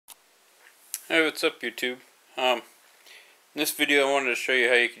Hey, what's up YouTube? In this video I wanted to show you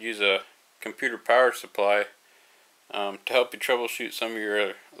how you could use a computer power supply to help you troubleshoot some of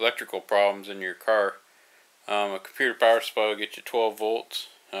your electrical problems in your car. A computer power supply will get you 12 volts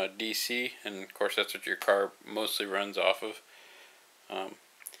DC, and of course that's what your car mostly runs off of. And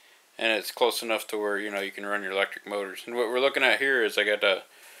it's close enough to where you can run your electric motors. And what we're looking at here is I got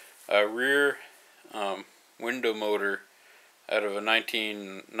a rear window motor out of a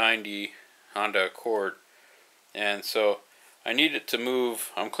 1990 Honda Accord, and so I need it to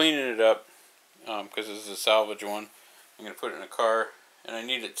move. I'm cleaning it up because this is a salvage one. I'm going to put it in a car, and I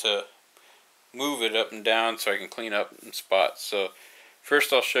need it to move it up and down so I can clean up in spots. So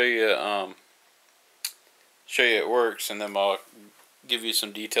first I'll show you it works, and then I'll give you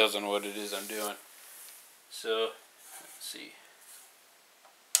some details on what it is I'm doing. So let's see,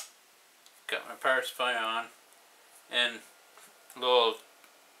 got my power supply on, and a little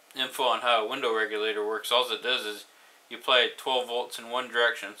info on how a window regulator works. All it does is you apply 12 volts in one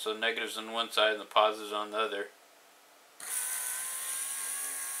direction, so negatives on one side and the positives on the other,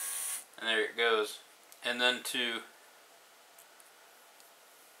 and there it goes. And then to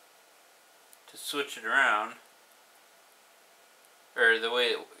switch it around, or the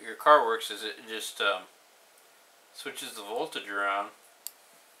way your car works is it just switches the voltage around,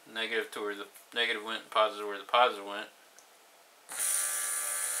 negative to where the negative went, positive where the positive went.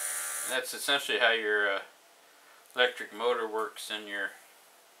 That's essentially how your electric motor works in your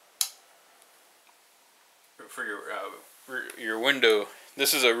window.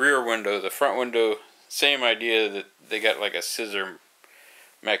 This is a rear window. The front window, same idea, that they got like a scissor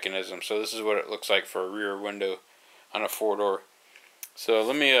mechanism. So this is what it looks like for a rear window on a 4-door. So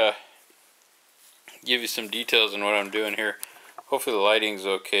let me give you some details on what I'm doing here. Hopefully the lighting's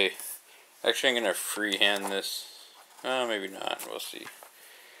okay. Actually, I'm gonna freehand this. Maybe not. We'll see.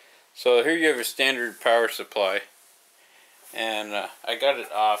 So here you have your standard power supply, and I got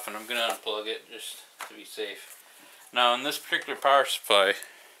it off, and I'm going to unplug it just to be safe. Now in this particular power supply,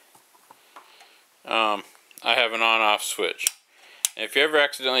 I have an on-off switch. And if you ever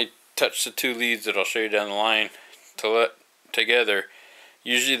accidentally touch the two leads that I'll show you down the line to let together,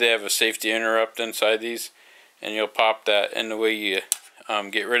 usually they have a safety interrupt inside these, and you'll pop that. And the way you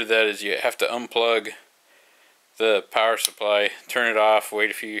get rid of that is you have to unplug the power supply, turn it off, wait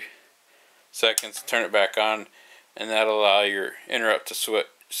a few seconds, turn it back on, and that'll allow your interrupt to switch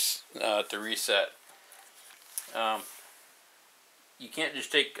to reset. You can't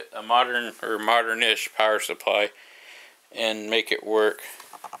just take a modern or modern-ish power supply and make it work.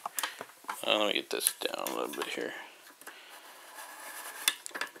 Let me get this down a little bit here.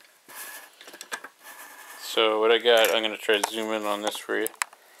 So what I got, I'm going to try to zoom in on this for you.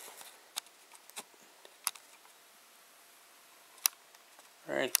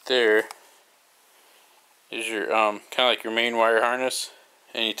 Right there is your kind of like your main wire harness,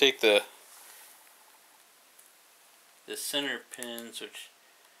 and you take the center pins, which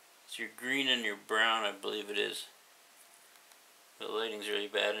is your green and your brown, I believe it is. The lighting's really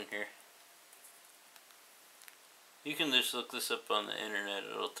bad in here. You can just look this up on the internet,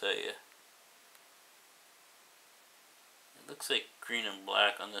 it'll tell you. It looks like green and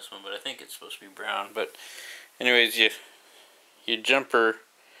black on this one, but I think it's supposed to be brown. But anyways, you jumper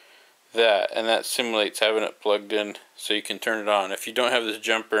that, and that simulates having it plugged in so you can turn it on. If you don't have this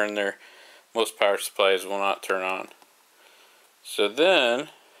jumper in there, most power supplies will not turn on. So then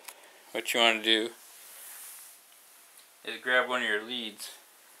what you want to do is grab one of your leads,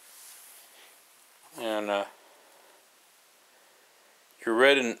 and your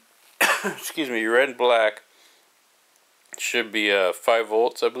red and excuse me, your red and black should be 5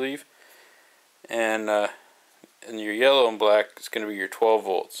 volts, I believe, and your yellow and black is going to be your 12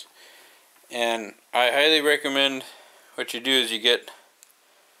 volts. And I highly recommend what you do is you get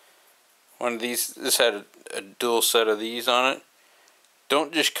one of these. This had a dual set of these on it.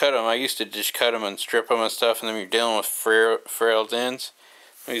 Don't just cut them. I used to just cut them and strip them and stuff, and then you're dealing with frail ends.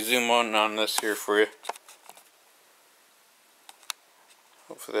 Let me zoom on this here for you.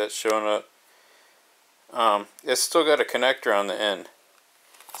 Hopefully that's showing up. It's still got a connector on the end,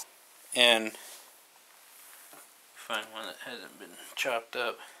 and find one that hasn't been chopped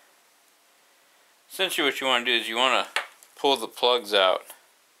up. Essentially what you want to do is you want to pull the plugs out,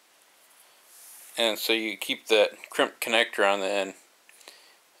 and so you keep that crimped connector on the end.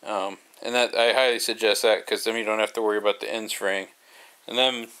 And that, I highly suggest that, because then you don't have to worry about the ends fraying. And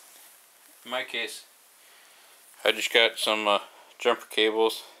then in my case, I just got some jumper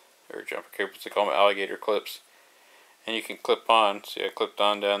cables, they call them alligator clips, and you can clip on. See, I clipped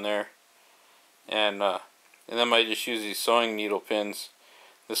on down there, and then I just use these sewing needle pins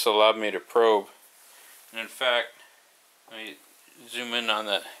this allowed me to probe. And in fact, let me zoom in on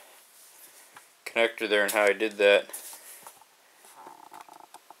that connector there and how I did that.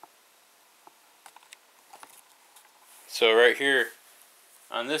 So right here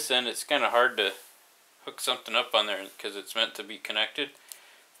on this end, it's kind of hard to hook something up on there because it's meant to be connected.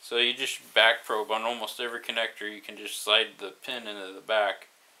 So you just back probe on almost every connector. You can just slide the pin into the back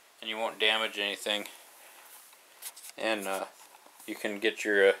and you won't damage anything. And you can get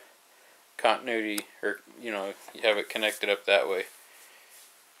your continuity, or you have it connected up that way.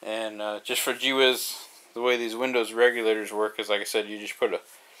 And just for gee-whiz, the way these Windows regulators work is, like I said, you just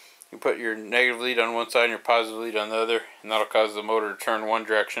put your negative lead on one side and your positive lead on the other, and that'll cause the motor to turn one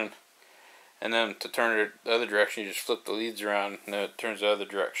direction. And then to turn it the other direction, you just flip the leads around and then it turns the other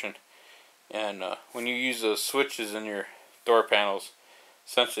direction. And when you use those switches in your door panels,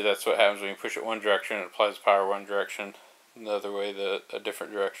 essentially that's what happens when you push it one direction. It applies power one direction, and the other way a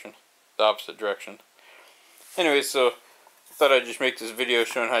different direction, the opposite direction. Anyway, so I thought I'd just make this video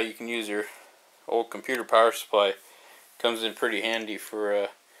showing how you can use your old computer power supply. Comes in pretty handy for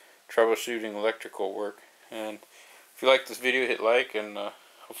troubleshooting electrical work. And if you like this video, hit like, and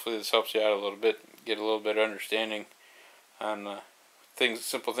hopefully this helps you out a little bit, get a little bit of understanding on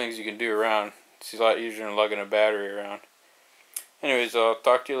simple things you can do around. It's a lot easier than lugging a battery around. Anyways, I'll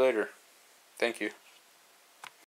talk to you later. Thank you.